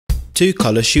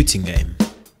2-colour shooting game.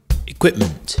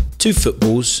 Equipment: 2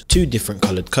 footballs, 2 different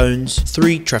coloured cones,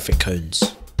 3 traffic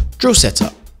cones. Drill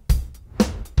setup: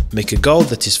 make a goal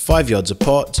that is 5 yards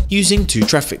apart using 2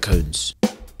 traffic cones.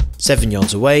 7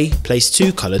 yards away, place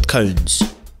 2 coloured cones.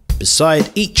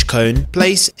 Beside each cone,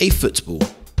 place a football.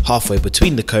 Halfway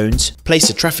between the cones,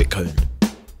 place a traffic cone.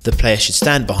 The player should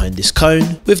stand behind this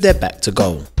cone with their back to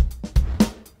goal.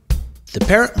 The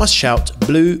parent must shout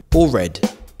blue or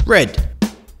red. Red.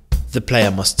 The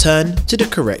player must turn to the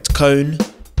correct cone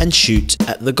and shoot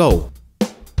at the goal.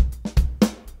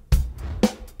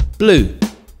 Blue.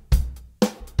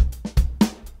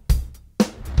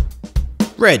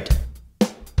 Red.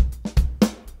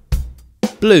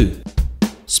 Blue.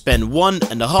 Spend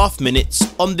 1.5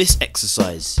 minutes on this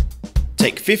exercise.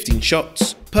 Take 15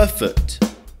 shots per foot.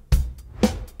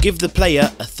 Give the player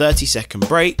a 30-second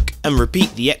break and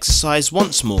repeat the exercise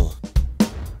once more.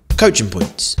 Coaching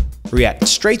points: react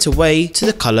straight away to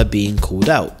the colour being called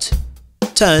out.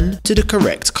 Turn to the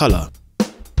correct colour.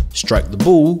 Strike the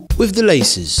ball with the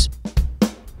laces.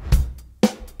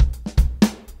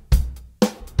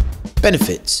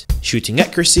 Benefits: shooting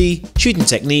accuracy, shooting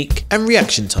technique and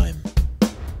reaction time.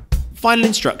 Final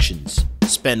instructions: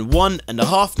 spend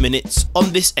 1.5 minutes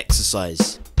on this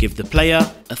exercise. Give the player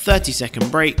a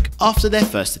 30-second break after their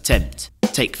first attempt.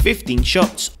 Take 15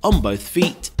 shots on both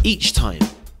feet each time.